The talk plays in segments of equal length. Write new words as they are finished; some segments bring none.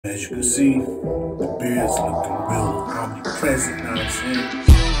As you can see, the beard's looking real omnipresent, you know what I'm saying?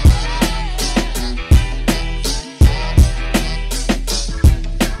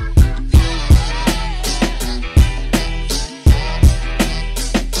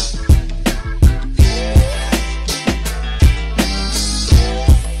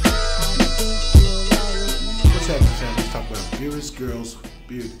 What's happening, fam? Let's talk about Vera's Girls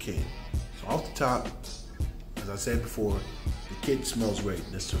Beard Kit. So off the top, as I said before, the kit smells great.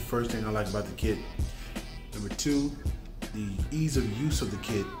 That's the first thing I like about the kit. Number two, the ease of use of the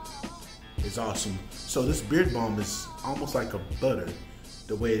kit is awesome. So this beard balm is almost like a butter,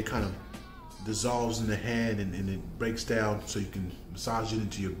 the way it kind of dissolves in the hand and it breaks down so you can massage it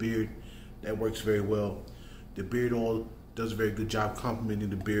into your beard. That works very well. The beard oil does a very good job complementing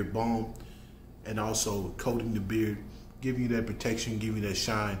the beard balm and also coating the beard, giving you that protection, giving you that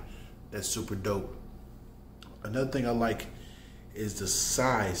shine. That's super dope. Another thing I like is the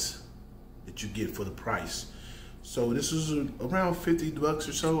size that you get for the price. So this was around 50 bucks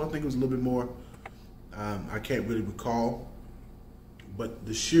or so. I think it was a little bit more. I can't really recall, but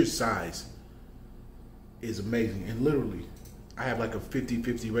the sheer size is amazing. And literally, I have like a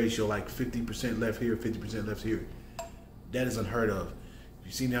 50-50 ratio, like 50% left here, 50% left here. That is unheard of. If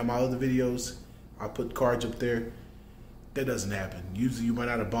you've seen how my other videos, I put cards up there. That doesn't happen. Usually you run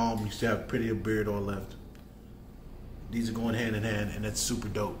out of balm, you still have pretty beard oil left. These are going hand in hand, and that's super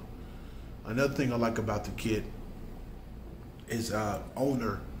dope. Another thing I like about the kit is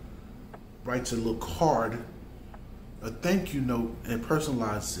owner writes a little card, a thank you note, and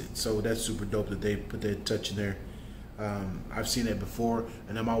personalizes it. So that's super dope that they put that touch in there. I've seen that before,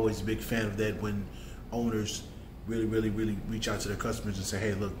 and I'm always a big fan of that when owners really reach out to their customers and say,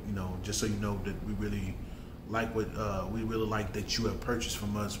 hey, look, you know, just so you know that we really like what we really like that you have purchased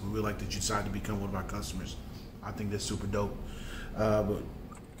from us. We really like that you decided to become one of our customers. I think that's super dope. But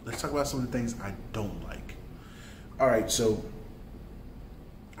let's talk about some of the things I don't like. All right, so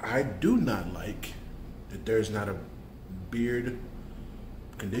I do not like that there's not a beard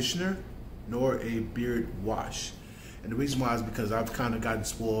conditioner nor a beard wash. And the reason why is because I've kind of gotten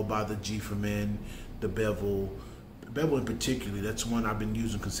spoiled by the gformen, the bevel. The bevel in particular, that's one I've been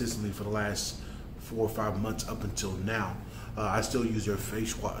using consistently for the last 4 or 5 months up until now. I still use their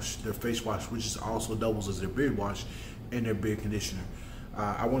face wash, which is also doubles as their beard wash and their beard conditioner.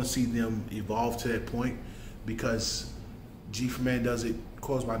 I want to see them evolve to that point because gformen does it,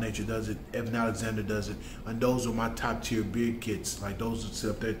 Coils by Nature does it, Evan Alexander does it, and those are my top tier beard kits. Like those that sit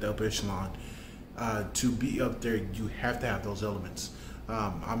up there at the upper echelon. To be up there, you have to have those elements.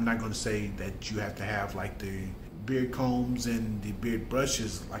 I'm not going to say that you have to have like the beard combs and the beard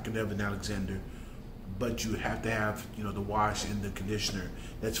brushes like an Evan Alexander, but you have to have, you know, the wash and the conditioner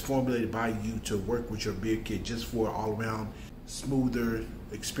that's formulated by you to work with your beard kit just for an all-around smoother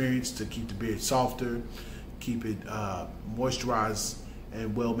experience, to keep the beard softer, keep it moisturized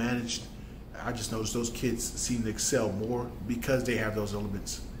and well managed. I just noticed those kits seem to excel more because they have those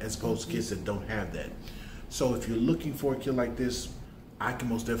elements as opposed to kits that don't have that. So if you're looking for a kit like this, I can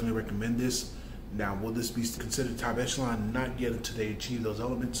most definitely recommend this. Now, will this be considered top echelon? Not yet until they achieve those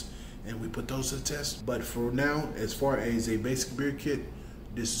elements and we put those to the test. But for now, as far as a basic beard kit,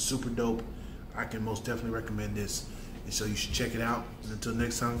 this is super dope. I can most definitely recommend this. And so you should check it out. And until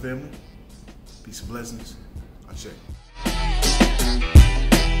next time, family, peace and blessings. I'll check.